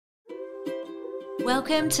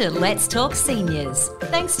Welcome to Let's Talk Seniors,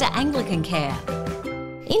 thanks to Anglican Care.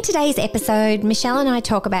 In today's episode, Michelle and I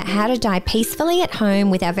talk about how to die peacefully at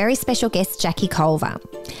home with our very special guest, Jackie Culver.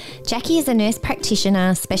 Jackie is a nurse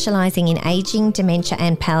practitioner specialising in ageing, dementia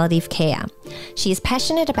and palliative care. She is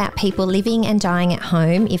passionate about people living and dying at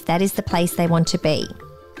home if that is the place they want to be.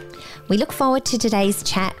 We look forward to today's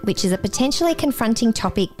chat, which is a potentially confronting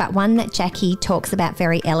topic, but one that Jackie talks about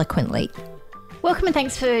very eloquently. Welcome and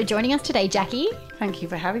thanks for joining us today, Jackie. Thank you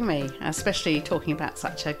for having me, especially talking about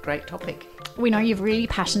such a great topic. We know you're really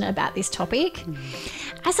passionate about this topic.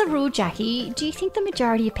 As a rule, Jackie, do you think the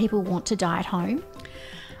majority of people want to die at home?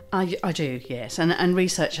 I do, yes, and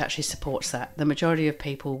research actually supports that. The majority of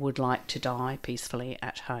people would like to die peacefully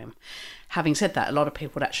at home. Having said that, a lot of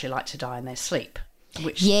people would actually like to die in their sleep,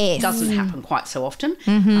 which doesn't happen quite so often.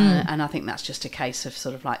 And I think that's just a case of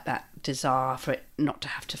sort of like that desire for it not to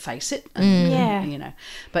have to face it. You know.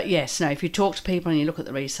 But yes, no, if you talk to people and you look at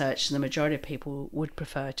the research, the majority of people would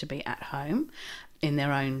prefer to be at home in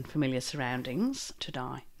their own familiar surroundings to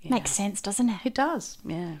die. Yeah. Makes sense, doesn't it? It does,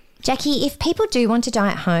 yeah. Jackie, if people do want to die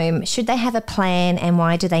at home, should they have a plan and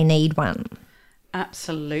why do they need one?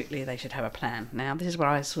 Absolutely, they should have a plan. Now, this is where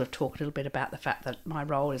I sort of talk a little bit about the fact that my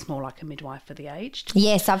role is more like a midwife for the aged.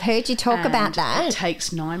 Yes, I've heard you talk about that. It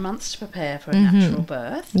takes 9 months to prepare for a natural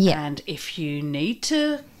birth. Yeah. And if you need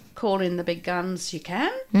to call in the big guns, you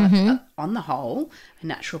can. But on the whole, a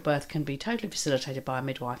natural birth can be totally facilitated by a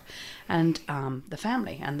midwife and the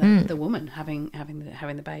family and the woman having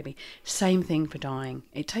the baby. Same thing for dying.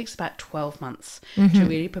 It takes about 12 months to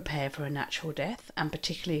really prepare for a natural death, and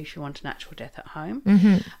particularly if you want a natural death at home.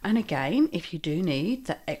 And again, if you do need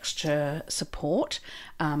that extra support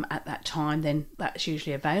at that time, then that's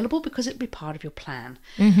usually available because it'd be part of your plan.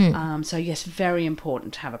 So yes, very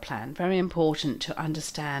important to have a plan. Very important to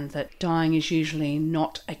understand that dying is usually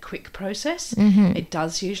not a quick process. It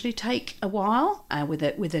does usually take a while with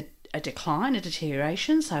a decline, a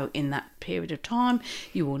deterioration. So in that period of time,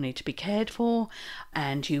 you will need to be cared for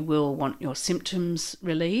and you will want your symptoms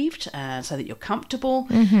relieved so that you're comfortable.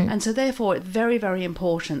 And so therefore, it's very, very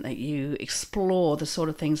important that you explore the sort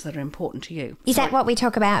of things that are important to you. Is that what we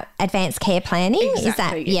talk about, advanced care planning?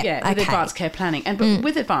 Exactly, Is that, with advanced care planning. And but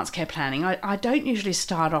with advanced care planning, I don't usually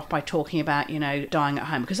start off by talking about, dying at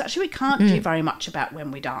home, because actually we can't do very much about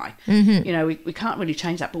when we die. We can't really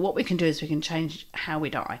change that. But what we can do is we can change how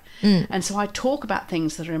we die. And so I talk about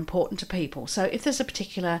things that are important to people. So if there's a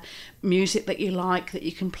particular music that you like that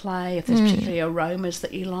you can play, if there's particular aromas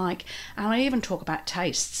that you like, and I even talk about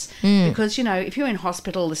tastes, because if you're in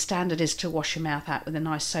hospital, the standard is to wash your mouth out with a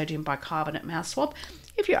nice sodium bicarbonate mouth swab.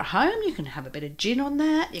 If you're at home, you can have a bit of gin on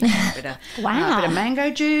that. You can have a bit of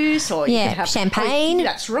mango juice, or you could have champagne.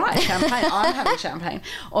 That's right, champagne. I'm having champagne,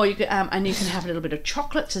 or you could, and you can have a little bit of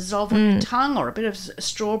chocolate to dissolve on your tongue, or a bit of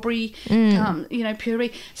strawberry,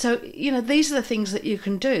 puree. So these are the things that you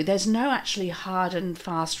can do. There's no actually hard and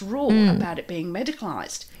fast rule about it being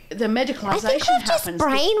medicalised. The medicalisation happens. I think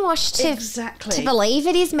we're just brainwashed to believe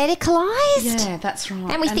it is medicalised. Yeah, that's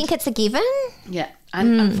right. And we think it's a given. Yeah,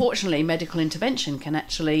 and unfortunately, medical intervention can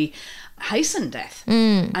actually hasten death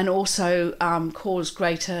and also cause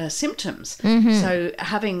greater symptoms. So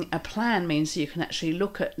having a plan means you can actually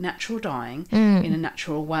look at natural dying in a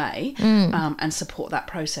natural way and support that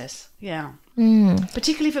process. Yeah,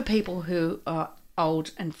 particularly for people who are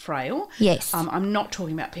old and frail. Yes. I'm not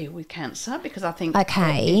talking about people with cancer, because I think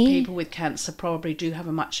people with cancer probably do have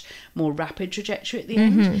a much more rapid trajectory at the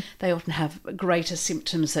end. They often have greater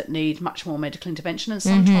symptoms that need much more medical intervention, and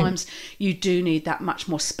sometimes you do need that much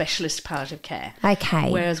more specialist palliative care.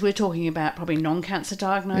 Okay. Whereas we're talking about probably non-cancer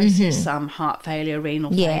diagnosis, heart failure,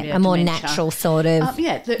 renal failure, a more dementia. Natural sort of.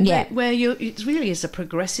 Where it really is a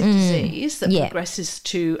progressive disease that progresses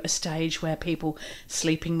to a stage where people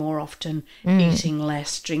sleeping more often, eating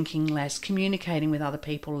less, drinking less, communicating with other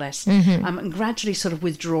people less, and gradually sort of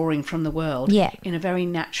withdrawing from the world in a very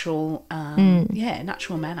natural,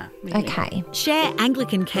 natural manner. Really. Okay. Share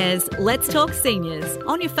Anglican Care's Let's Talk Seniors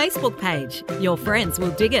on your Facebook page. Your friends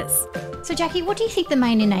will dig us. So, Jackie, what do you think the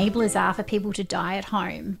main enablers are for people to die at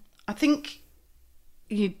home? I think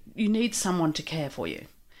you need someone to care for you.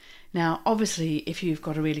 Now, obviously, if you've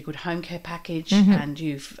got a really good home care package and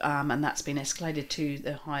you've and that's been escalated to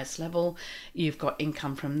the highest level, you've got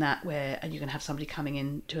income from that where you can have somebody coming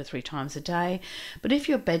in 2 or 3 times a day. But if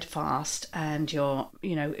you're bedfast and you're,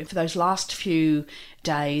 if those last few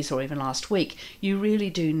days or even last week, you really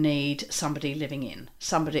do need somebody living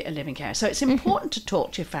care. So it's important to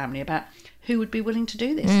talk to your family about who would be willing to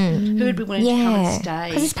do this, who would be willing to come and stay.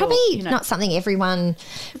 Because it's probably not something everyone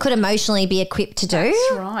could emotionally be equipped to do.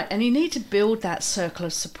 That's right. And you need to build that circle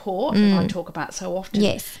of support that I talk about so often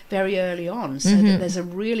very early on, so that there's a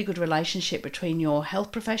really good relationship between your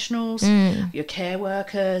health professionals, your care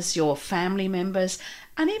workers, your family members,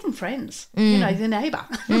 and even friends, the neighbour.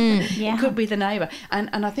 It could be the neighbour.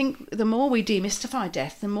 And I think the more we demystify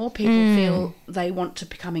death, the more people feel they want to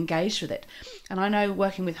become engaged with it. And I know,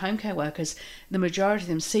 working with home care workers, the majority of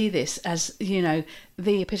them see this as,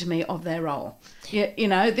 the epitome of their role.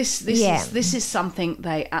 This is something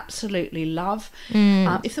they absolutely love.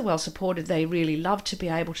 If they're well supported, they really love to be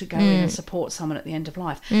able to go in and support someone at the end of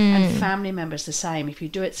life. And family members the same. If you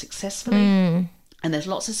do it successfully, and there's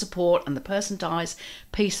lots of support, and the person dies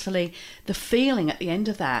peacefully, the feeling at the end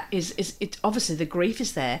of that is it, obviously the grief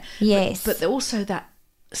is there. Yes. But also that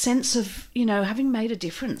sense of, having made a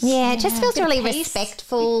difference. Yeah, it just feels really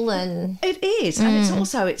respectful, and it is. And it's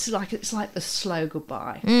also, it's like the slow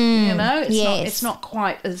goodbye. It's not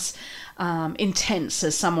quite as intense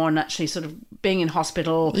as someone actually sort of being in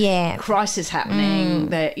hospital, crisis happening,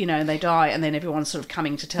 they die, and then everyone's sort of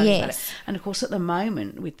coming to tell you about it. And of course, at the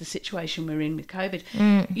moment, with the situation we're in with COVID,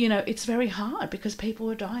 it's very hard because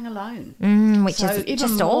people are dying alone. Which is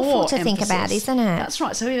just awful to think about, isn't it? That's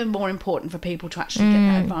right. So even more important for people to actually get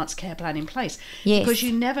that advanced care plan in place. Yes. Because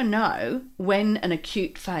you never know when an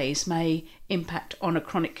acute phase may impact on a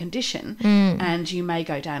chronic condition, and you may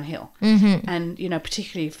go downhill. And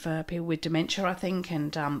particularly for people with dementia, I think,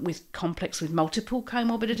 and with multiple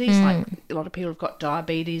comorbidities, like a lot of people have got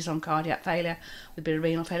diabetes, on cardiac failure, with a bit of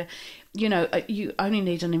renal failure. You only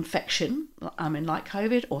need an infection, like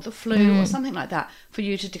COVID or the flu or something like that, for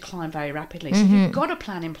you to decline very rapidly. So if you've got a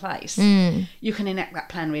plan in place, you can enact that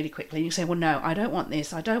plan really quickly. You say, well, no, I don't want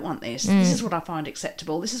this. I don't want this. This is what I find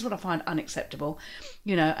acceptable. This is what I find unacceptable.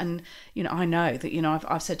 I know that,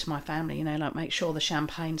 I've said to my family, make sure the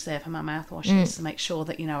champagne's there for my mouthwashes, to make sure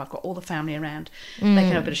that, I've got all the family around. They can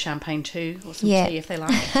have a bit of champagne too, or some tea if they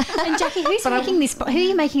like. And Jackie, who are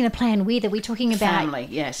you making the plan with? Are we talking about family?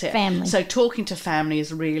 Yes, family. So talking to family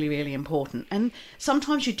is really, really important. And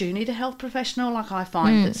sometimes you do need a health professional. Like I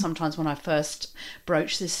find that sometimes when I first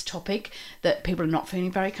broach this topic, that people are not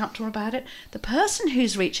feeling very comfortable about it. The person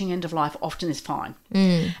who's reaching end of life often is fine.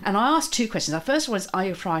 And I ask two questions. The first one is, are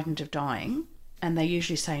you frightened of dying? And they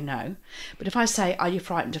usually say no. But if I say, are you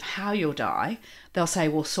frightened of how you'll die? They'll say,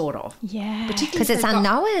 well, sort of. Yeah. Because it's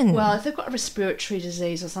unknown. Well, if they've got a respiratory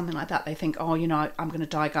disease or something like that, they think, I'm going to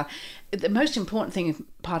die. The most important thing,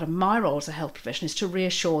 part of my role as a health professional, is to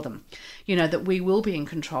reassure them, that we will be in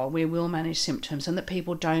control, we will manage symptoms, and that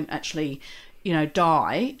people don't actually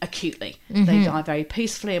die acutely. They die very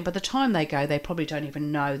peacefully, and by the time they go, they probably don't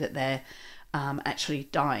even know that they're actually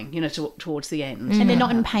dying, towards the end. And they're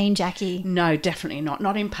not in pain, Jackie? No, definitely not.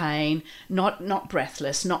 Not in pain, not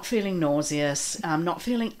breathless, not feeling nauseous, not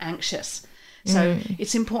feeling anxious. So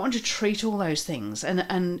it's important to treat all those things.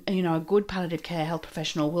 And a good palliative care health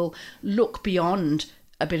professional will look beyond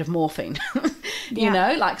a bit of morphine,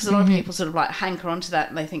 because a lot of people sort of like hanker onto that,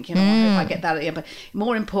 and they think, I hope I get that at the end. But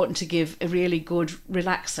more important to give a really good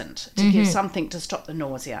relaxant, to give something to stop the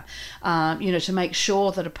nausea, to make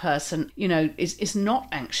sure that a person, is not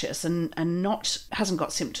anxious and hasn't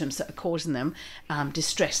got symptoms that are causing them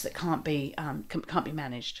distress that can't be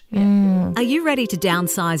managed. Yeah. Are you ready to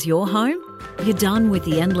downsize your home? You're done with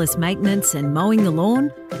the endless maintenance and mowing the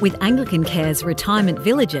lawn? With Anglican Care's retirement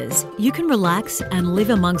villages, you can relax and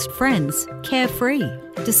live amongst friends, carefree.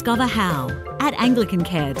 Discover how at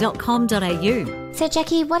anglicancare.com.au. So,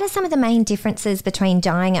 Jackie, what are some of the main differences between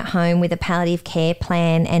dying at home with a palliative care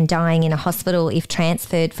plan and dying in a hospital if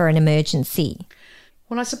transferred for an emergency?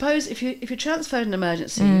 Well, I suppose if you're transferred in an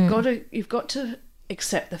emergency, you've got to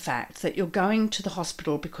accept the fact that you're going to the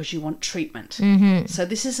hospital because you want treatment. So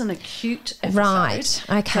this is an acute episode. Right,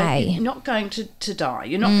 okay. So you're not going to die.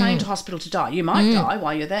 You're not going to hospital to die. You might die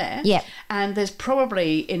while you're there. Yep. And there's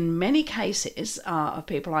probably, in many cases of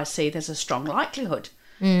people I see, there's a strong likelihood.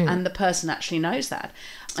 And the person actually knows that.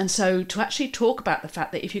 And so to actually talk about the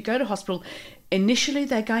fact that if you go to hospital, initially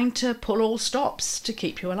they're going to pull all stops to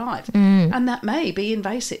keep you alive. And that may be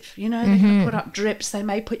invasive. They're going to put up drips. They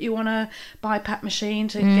may put you on a BiPAP machine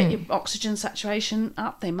to get your oxygen saturation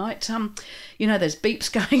up. They might, there's beeps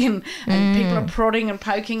going and people are prodding and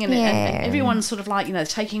poking and everyone's sort of like,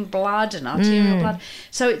 taking blood and arterial blood.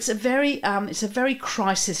 So it's a very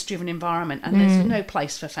crisis-driven environment, and there's no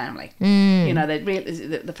place for family.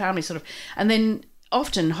 The family sort of, and then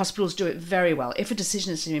often hospitals do it very well. If a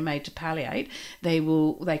decision is to be made to palliate, they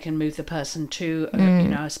can move the person to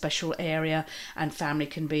a special area, and family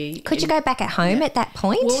can be. Could you go back at home at that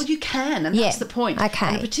point? Well, you can, and that's the point. Okay.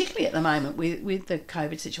 And particularly at the moment with the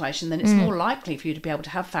COVID situation, then it's more likely for you to be able to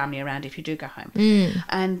have family around if you do go home.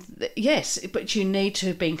 And yes, but you need to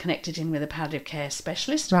have been connected in with a palliative care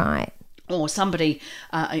specialist. Right. Or somebody,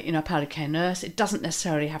 a palliative care nurse. It doesn't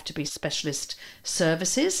necessarily have to be specialist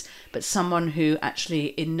services, but someone who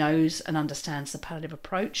actually knows and understands the palliative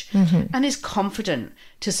approach and is confident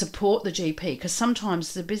to support the GP, because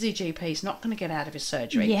sometimes the busy GP is not going to get out of his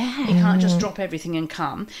surgery. Yeah. He can't just drop everything and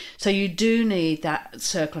come. So you do need that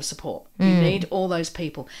circle of support. You need all those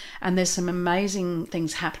people. And there's some amazing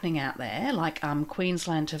things happening out there, like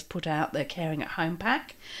Queensland have put out their Caring at Home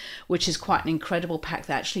pack, which is quite an incredible pack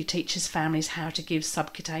that actually teaches families how to give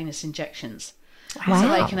subcutaneous injections. Wow. So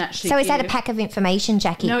they can actually. So is that a pack of information,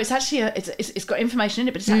 Jackie? No, it's actually it's got information in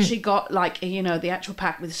it, but it's actually got the actual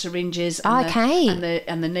pack with syringes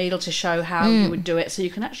and the needle to show how you would do it. So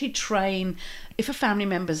you can actually train, if a family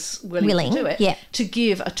member's willing to do it, to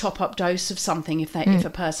give a top-up dose of something if a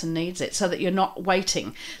person needs it, so that you're not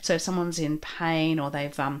waiting. So if someone's in pain or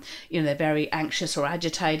they've they're very anxious or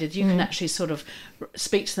agitated, you can actually sort of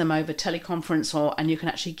speak to them over teleconference, and you can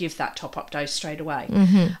actually give that top-up dose straight away.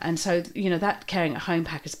 And so that Caring at Home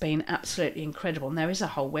pack has been absolutely incredible, and there is a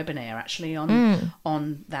whole webinar actually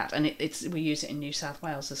on that, and we use it in New South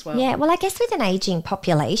Wales as well. Yeah, well, I guess with an ageing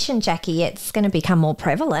population, Jackie, it's going to become more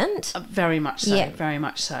prevalent. Very much so. Very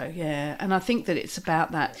much so. Yeah, and I think that it's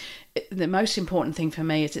about that. The most important thing for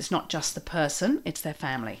me is it's not just the person, it's their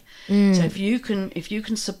family. So if you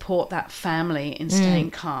can support that family in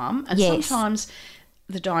staying calm, and sometimes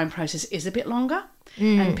the dying process is a bit longer,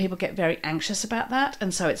 and people get very anxious about that,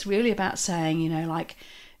 and so it's really about saying,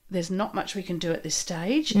 there's not much we can do at this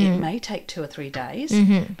stage. It may take 2 or 3 days,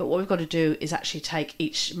 but what we've got to do is actually take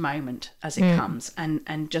each moment as it comes,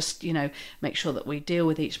 and just make sure that we deal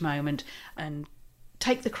with each moment and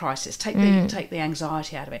take the crisis, take the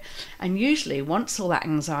anxiety out of it. And usually once all that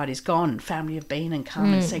anxiety is gone, family have been and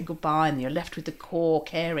come and said goodbye, and you're left with the core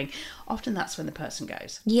caring, often that's when the person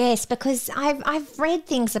goes. Yes, because I've read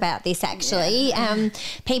things about this actually.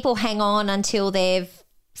 People hang on until they've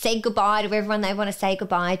said goodbye to everyone they want to say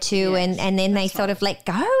goodbye to, and then they sort of let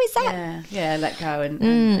go. Is that? Yeah, let go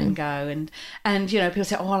and go. And people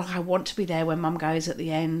say, oh, I want to be there when mum goes at the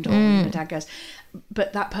end, or dad goes.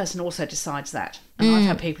 But that person also decides that. And I've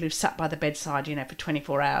had people who've sat by the bedside, for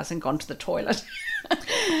 24 hours and gone to the toilet.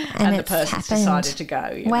 and the person's decided to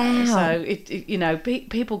go. Wow. So,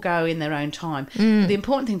 people go in their own time. The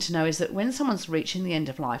important thing to know is that when someone's reaching the end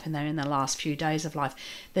of life and they're in their last few days of life,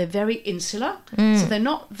 they're very insular. So they're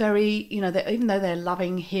not very, even though they're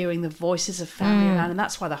loving hearing the voices of family around, and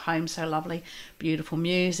that's why the home's so lovely, beautiful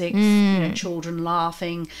music, children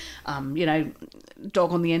laughing,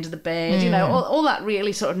 dog on the end of the bed, all that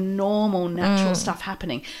really sort of normal, natural stuff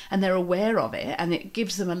happening, and they're aware of it, and it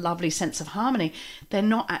gives them a lovely sense of harmony. They're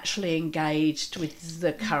not actually engaged with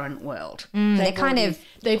the current world.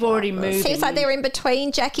 They've already moved. Seems like they're in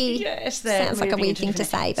between, Jackie. Yes, sounds like a weird thing to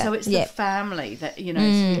say, but so it's the family that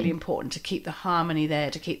it's really important to keep the harmony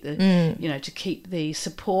there, to keep the to keep the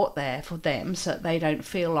support there for them, so that they don't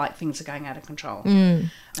feel like things are going out of control. And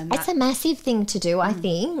it's a massive thing to do, I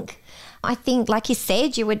think. I think, like you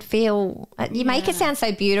said, you would feel, you make it sound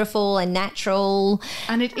so beautiful and natural.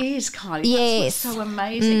 And it is, Kylie. Yes. That's what's so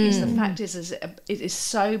amazing is the fact is it is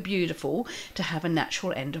so beautiful to have a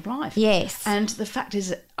natural end of life. Yes. And the fact is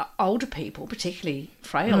that older people, particularly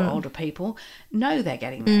frail older people, know they're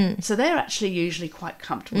getting there. So they're actually usually quite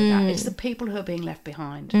comfortable with that. It's the people who are being left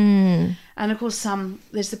behind. And, of course,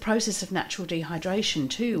 there's the process of natural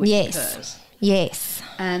dehydration too, which occurs. Yes.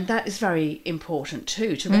 And that is very important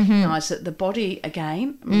too, to recognise that the body,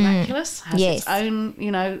 again, miraculous, has its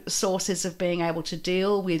own, sources of being able to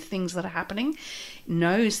deal with things that are happening,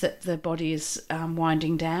 knows that the body is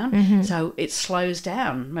winding down, so it slows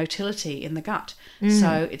down motility in the gut.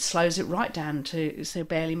 So it slows it right down to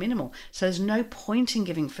barely minimal. So there's no point in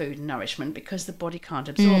giving food and nourishment because the body can't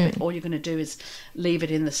absorb it. All you're going to do is leave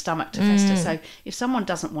it in the stomach to fester. So if someone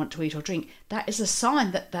doesn't want to eat or drink, that is a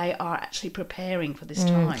sign that they are actually preparing for this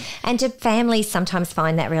time. And do families sometimes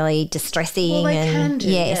find that really distressing? Well, they can do.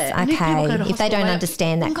 Yes, okay. If they don't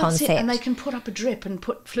understand that concept. And they can put up a drip and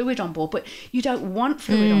put fluid on board, but you don't want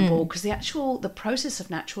fluid on board because the process of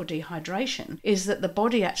natural dehydration is that the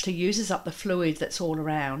body actually uses up the fluid that's all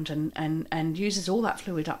around and uses all that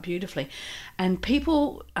fluid up beautifully. And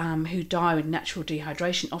people who die with natural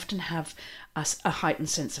dehydration often have a heightened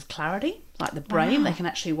sense of clarity, like the brain. They can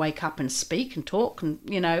actually wake up and speak and talk and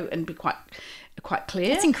and be quite quite clear.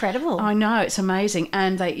 That's incredible. I know, it's amazing.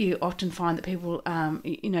 And you often find that people,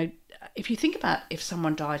 if you think about if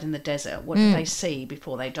someone died in the desert, what do they see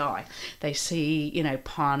before they die? They see,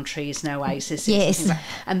 palm trees and oases. Yes.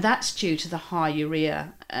 And that's due to the high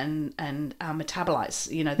urea and metabolites,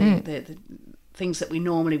 the things that we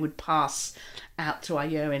normally would pass out through our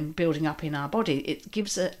urine building up in our body. It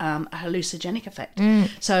gives a hallucinogenic effect.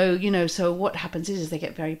 So what happens is they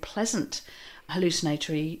get very pleasant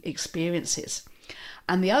hallucinatory experiences.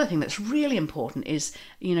 And the other thing that's really important is,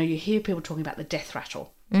 you hear people talking about the death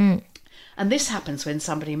rattle. And this happens when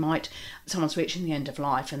someone's reaching the end of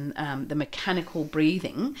life, and the mechanical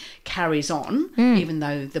breathing carries on, even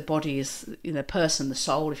though the body is, the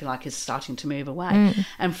soul, if you like, is starting to move away.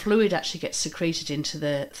 And fluid actually gets secreted into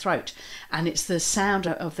the throat. And it's the sound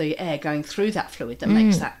of the air going through that fluid that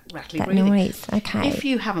makes that rattly breathing. Noise. Okay. If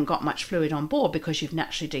you haven't got much fluid on board because you've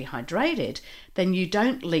naturally dehydrated, then you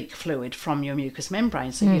don't leak fluid from your mucous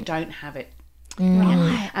membrane, so you don't have it.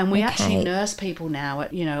 Right. And we actually nurse people now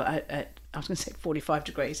at I was going to say 45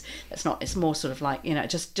 degrees. That's not. It's more sort of like,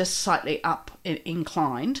 just slightly up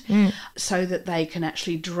inclined, so that they can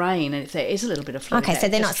actually drain. And if there is a little bit of fluid, okay, so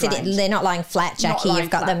they're not sitting. They're not lying flat, Jackie. You've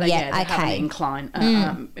got them. Yeah. Okay. Incline,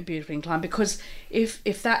 a beautiful incline. Because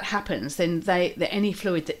if that happens, then any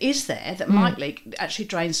fluid that is there that might leak actually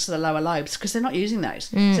drains to the lower lobes because they're not using those.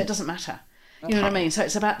 So it doesn't matter. You know what I mean? So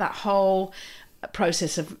it's about that whole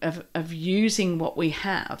process of using what we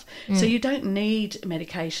have. So you don't need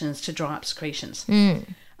medications to dry up secretions.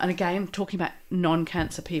 And again, talking about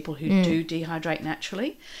non-cancer people who do dehydrate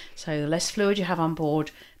naturally. So the less fluid you have on board,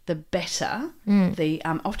 the better.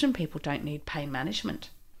 Often people don't need pain management.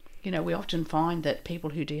 We often find that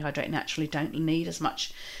people who dehydrate naturally don't need as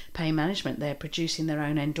much pain management. They're producing their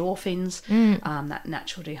own endorphins, that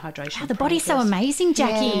natural dehydration. The body's so amazing,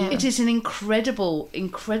 Jackie. Yeah. It is an incredible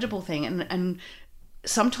thing. And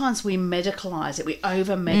sometimes we medicalise it. We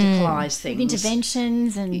over-medicalise things. With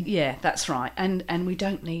interventions and... Yeah, that's right. And we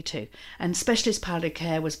don't need to. And specialist palliative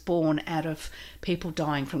care was born out of people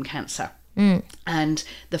dying from cancer. And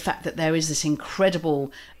the fact that there is this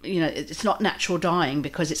incredible, it's not natural dying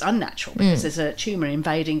because it's unnatural, because there's a tumour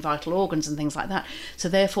invading vital organs and things like that. So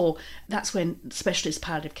therefore, that's when specialist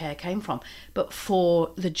palliative care came from. But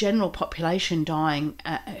for the general population dying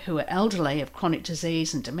who are elderly of chronic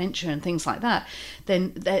disease and dementia and things like that,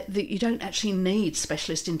 then you don't actually need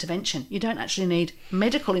specialist intervention. You don't actually need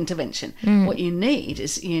medical intervention. What you need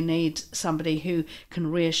is somebody who can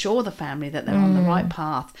reassure the family that they're on the right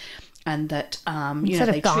path. And that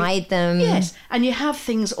they guide them. Yes, and you have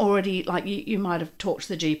things already, like you might have talked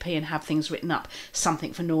to the GP and have things written up,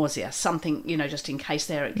 something for nausea, something just in case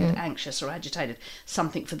they're anxious or agitated,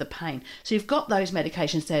 something for the pain. So you've got those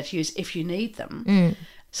medications there to use if you need them.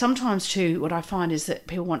 Sometimes too, what I find is that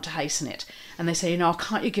people want to hasten it, and they say,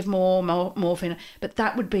 can't you give more morphine? But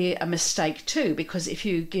that would be a mistake too, because if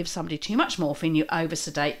you give somebody too much morphine, you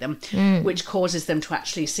over-sedate them, which causes them to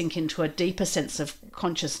actually sink into a deeper sense of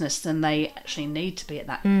consciousness than they actually need to be at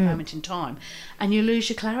that moment in time, and you lose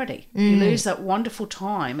your clarity. You lose that wonderful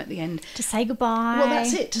time at the end to say goodbye. Well,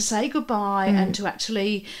 that's it, to say goodbye and to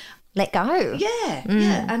actually let go. Yeah,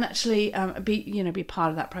 and actually be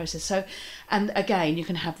part of that process. So, and again, you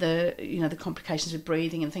can have the complications with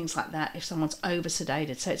breathing and things like that if someone's over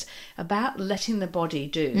sedated. So it's about letting the body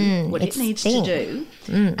do what it needs to do,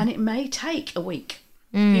 and it may take a week.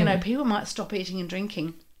 People might stop eating and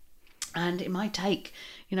drinking, and it might take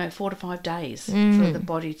 4 to 5 days for the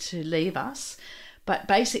body to leave us. But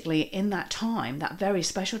basically, in that time, that very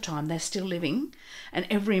special time, they're still living, and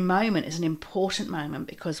every moment is an important moment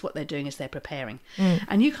because what they're doing is they're preparing.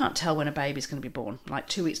 And you can't tell when a baby's going to be born, like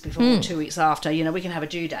 2 weeks before, 2 weeks after. We can have a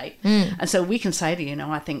due date, and so we can say to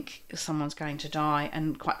I think someone's going to die,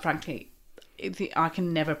 and quite frankly, I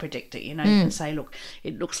can never predict it. You can say, look,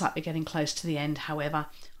 it looks like we're getting close to the end. However,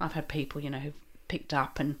 I've had people, who've picked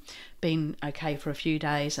up and been okay for a few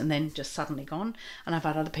days and then just suddenly gone, and I've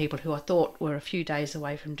had other people who I thought were a few days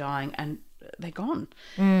away from dying and they're gone.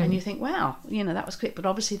 And you think, wow, that was quick, but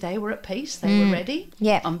obviously they were at peace, they were ready.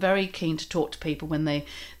 I'm very keen to talk to people when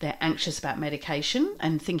they're anxious about medication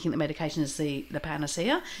and thinking that medication is the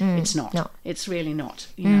panacea. It's not. No. It's really not.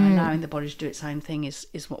 Allowing the body to do its own thing is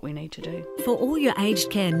what we need to do. For all your aged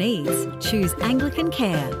care needs, choose Anglican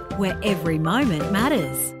Care, where every moment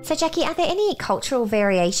matters. So, Jackie, are there any cultural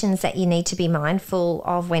variations that you need to be mindful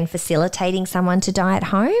of when facilitating someone to die at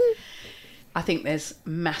home? I think there's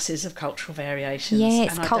masses of cultural variations. Yeah,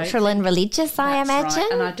 it's cultural and religious, I imagine.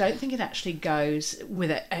 Right. And I don't think it actually goes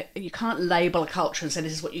with it. You can't label a culture and say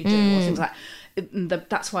this is what you do or things like that.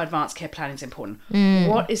 That's why advanced care planning is important.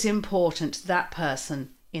 What is important to that person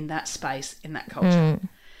in that space, in that culture.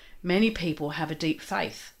 Many people have a deep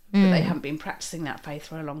faith, but they haven't been practicing that faith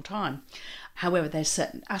for a long time. However, there's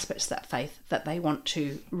certain aspects of that faith that they want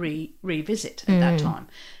to revisit at that time.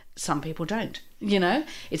 Some people don't. You know,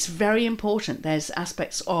 it's very important. There's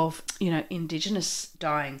aspects of, you know, Indigenous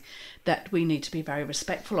dying that we need to be very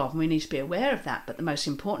respectful of, and we need to be aware of that. But the most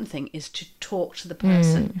important thing is to talk to the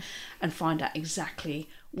person and find out exactly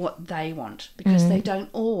what they want, because they don't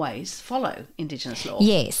always follow Indigenous law.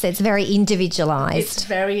 Yes, it's very individualised. It's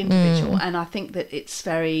very individual, and I think that it's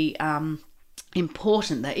very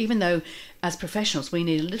important that even though as professionals we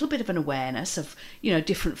need a little bit of an awareness of, you know,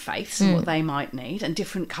 different faiths and what they might need, and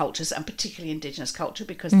different cultures, and particularly Indigenous culture,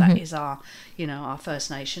 because that is our, you know, our First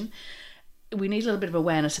Nation, we need a little bit of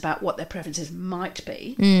awareness about what their preferences might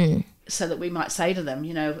be, so that we might say to them,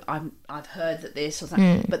 you know, I've heard that this or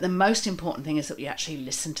that. But the most important thing is that we actually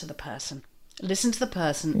listen to the person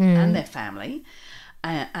and their family,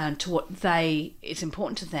 and to what it's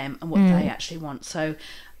important to them and what they actually want. So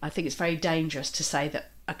I think it's very dangerous to say that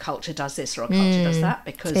a culture does this or a culture does that,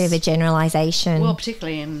 because it's a bit of a generalisation. Well,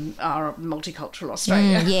 particularly in our multicultural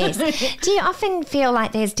Australia. Yes. Do you often feel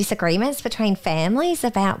like there's disagreements between families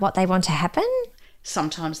about what they want to happen?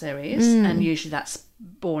 Sometimes there is, and usually that's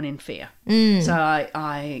born in fear. So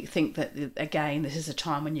I think that, again, this is a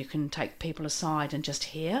time when you can take people aside and just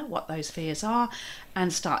hear what those fears are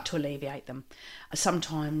and start to alleviate them.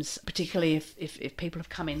 Sometimes, particularly if people have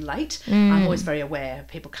come in late, I'm always very aware of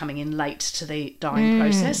people coming in late to the dying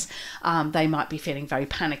process. They might be feeling very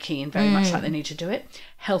panicky and very much like they need to do it.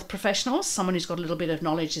 Health professionals, someone who's got a little bit of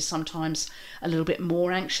knowledge is sometimes a little bit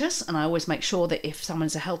more anxious, and I always make sure that if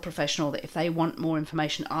someone's a health professional, that if they want more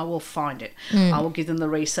information, I will find it. I will give them the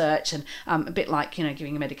research, and a bit like, you know,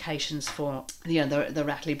 giving medications for, you know, the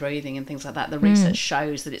rattly breathing and things like that. The research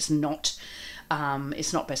shows that it's not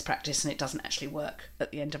best practice, and it doesn't actually work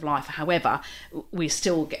at the end of life. However, we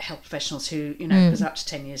still get health professionals who, you know, because up to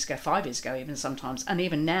 10 years ago, 5 years ago even sometimes, and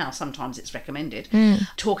even now sometimes it's recommended,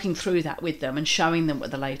 talking through that with them and showing them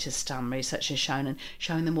what the latest research has shown, and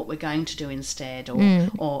showing them what we're going to do instead,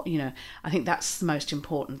 or you know, I think that's the most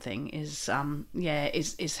important thing is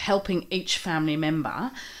helping each family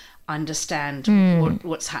member understand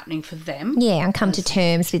what's happening for them. Yeah, and come to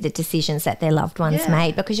terms with the decisions that their loved ones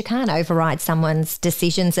made, because you can't override someone's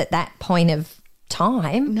decisions at that point of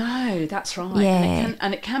time. No, that's right. Yeah.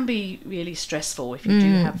 And it can be really stressful if you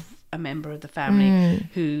do have a member of the family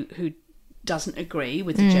who doesn't agree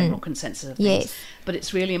with the general consensus of things. Yes. But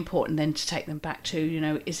it's really important then to take them back to, you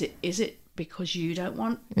know, is it because you don't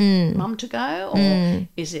want mum to go, or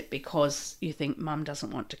is it because you think mum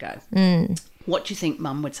doesn't want to go? What do you think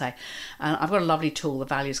mum would say? I've got a lovely tool, the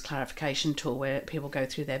values clarification tool, where people go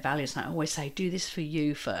through their values, and I always say, do this for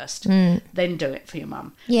you first, then do it for your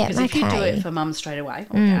mum. Yeah, because if you do it for mum straight away,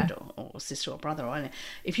 or dad or sister or brother or anything,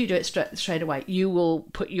 if you do it straight away, you will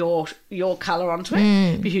put your colour onto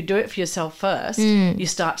it. But if you do it for yourself first, you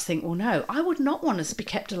start to think, well, no, I would not want to be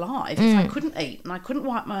kept alive if I couldn't eat, and I couldn't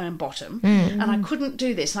wipe my own bottom, and I couldn't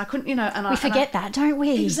do this, and I couldn't, you know. And we forget that, don't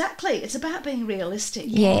we? Exactly. It's about being realistic.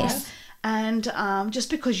 Yes. You know? And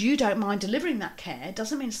just because you don't mind delivering that care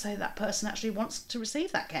doesn't mean to say that person actually wants to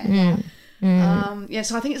receive that care.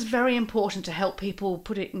 So I think it's very important to help people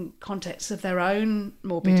put it in context of their own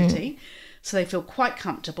morbidity, so they feel quite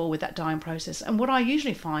comfortable with that dying process. And what I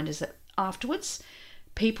usually find is that afterwards,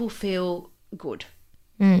 people feel good.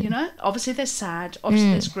 You know, obviously they're sad,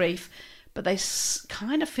 obviously there's grief, but they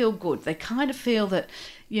kind of feel good. They kind of feel that,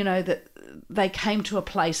 you know, that they came to a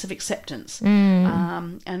place of acceptance.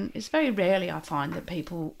 And it's very rarely I find that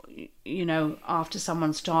people, you know, after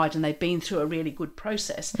someone's died and they've been through a really good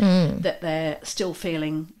process, that they're still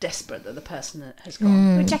feeling desperate that the person has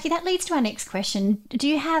gone. Well, Jackie, that leads to our next question. Do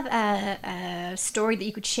you have a story that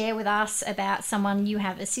you could share with us about someone you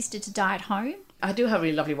have assisted to die at home? I do have a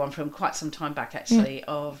really lovely one from quite some time back, actually,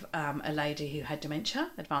 of a lady who had dementia,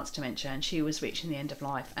 advanced dementia, and she was reaching the end of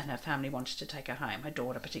life, and her family wanted to take her home, her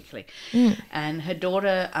daughter particularly. And her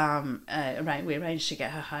daughter, we arranged to get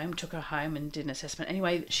her home, took her home and did an assessment.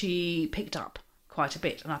 Anyway, she picked up quite a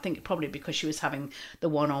bit, and I think probably because she was having the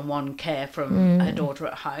one-on-one care from her daughter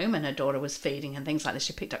at home, and her daughter was feeding and things like this,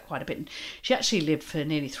 she picked up quite a bit. And she actually lived for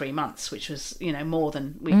nearly 3 months, which was, you know, more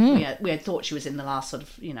than we had thought she was in the last sort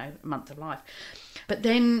of, you know, month of life. But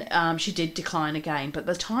then she did decline again. But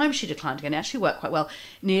the time she declined again, it actually worked quite well.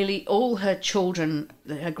 Nearly all her children,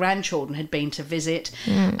 her grandchildren, had been to visit,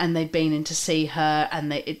 and they'd been in to see her,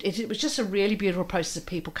 and it was just a really beautiful process of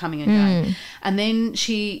people coming and going. And then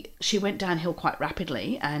she went downhill quite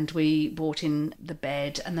rapidly, and we brought in the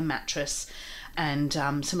bed and the mattress, and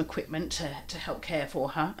some equipment to help care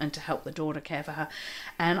for her and to help the daughter care for her.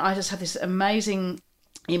 And I just have this amazing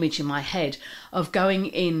image in my head of going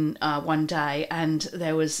in one day, and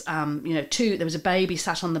there was there was a baby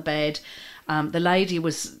sat on the bed. The lady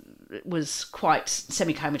was quite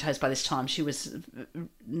semi-comatose by this time. She was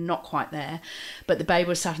not quite there, but the baby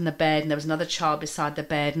was sat in the bed, and there was another child beside the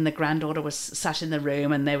bed, and the granddaughter was sat in the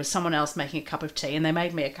room, and there was someone else making a cup of tea, and they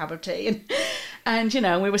made me a cup of tea, and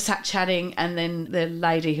we were sat chatting, and then the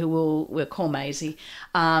lady, who we'll call Maisie,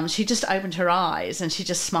 she just opened her eyes and she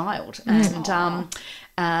just smiled, and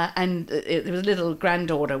the little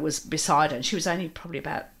granddaughter was beside her, and she was only probably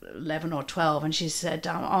about 11 or 12, and she said,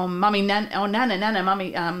 "Oh, mummy, Nana,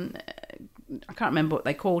 mummy." I can't remember what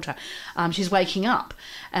they called her. She's waking up,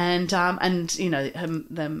 and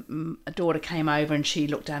the daughter came over, and she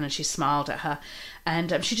looked down and she smiled at her,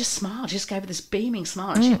 and she just smiled. She just gave her this beaming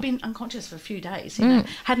smile, and she'd been unconscious for a few days.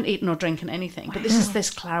 Hadn't eaten or drinking anything. But this is this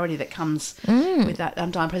clarity that comes with that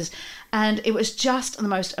dying process, and it was just the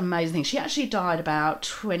most amazing thing. She actually died about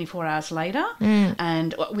 24 hours later,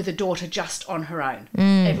 and with a daughter just on her own.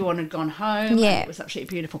 Everyone had gone home. Yeah, and it was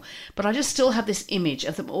absolutely beautiful. But I just still have this image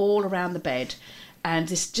of them all around the bed. And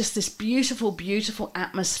this beautiful, beautiful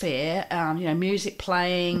atmosphere, music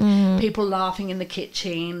playing, people laughing in the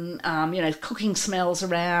kitchen, cooking smells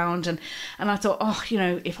around. And I thought,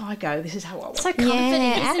 if I go, this is how I want. So comforting,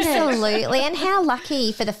 absolutely. And how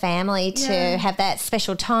lucky for the family to have that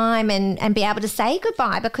special time and be able to say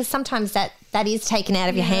goodbye, because sometimes that is taken out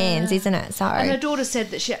of your hands, isn't it? So, and her daughter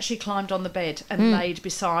said that she actually climbed on the bed and laid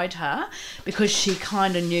beside her because she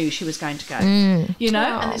kind of knew she was going to go, and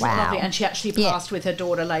it's lovely. And she actually passed with her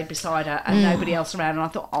daughter laid beside her and nobody else around. And I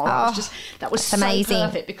thought, that was so amazing.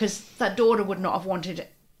 Perfect, because that daughter would not have wanted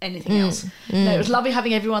anything else. No, it was lovely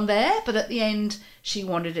having everyone there, but at the end she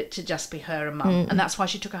wanted it to just be her and mum, and that's why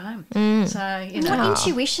she took her home. So what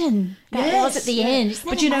intuition that was at the end. Isn't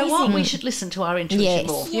that but you know what, amazing? we should listen to our intuition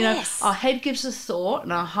more. Our head gives us thought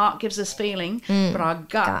and our heart gives us feeling, but our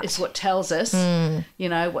gut is what tells us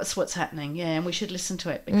what's happening. And we should listen to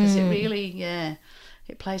it, because it really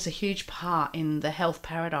it plays a huge part in the health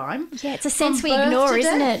paradigm. Yeah, it's a sense we ignore,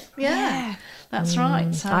 isn't it? Yeah. That's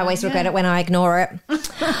right. So, I always regret it when I ignore it.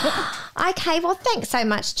 Okay, well, thanks so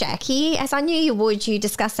much, Jackie. As I knew you would, you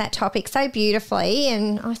discussed that topic so beautifully,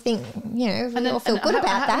 and I think, we all feel good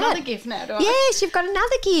about that. Another gift now, do I? Yes, you've got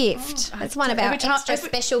another gift. It's one of our extra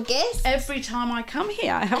special guests. Every time I come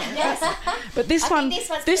here, I have but this one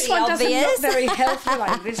doesn't obvious. look very healthy.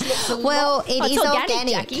 Like this looks a lot. It is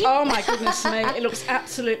organic. Jackie. Oh my goodness me! It looks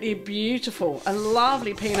absolutely beautiful. A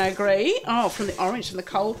lovely Pinot Gris. Oh, from the orange from the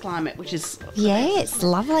cold climate, which is it's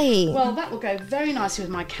lovely. Well, that will go very nicely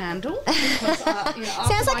with my candle. Because,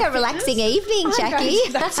 sounds like a relaxing evening, Jackie.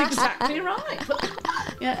 That's exactly right.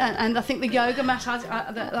 And I think the yoga mat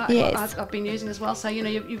I've been using as well. So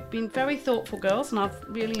you've been very thoughtful, girls, and I've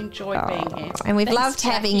really enjoyed being here. And we've loved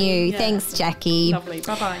having you. Yeah. Thanks, Jackie. Lovely.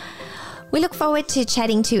 Bye bye. We look forward to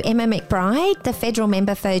chatting to Emma McBride, the federal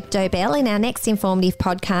member for Dobell, in our next informative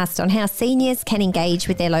podcast on how seniors can engage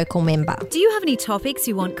with their local member. Do you have any topics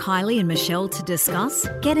you want Kylie and Michelle to discuss?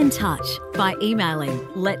 Get in touch by emailing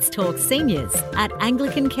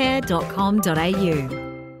letstalkseniors@anglicancare.com.au.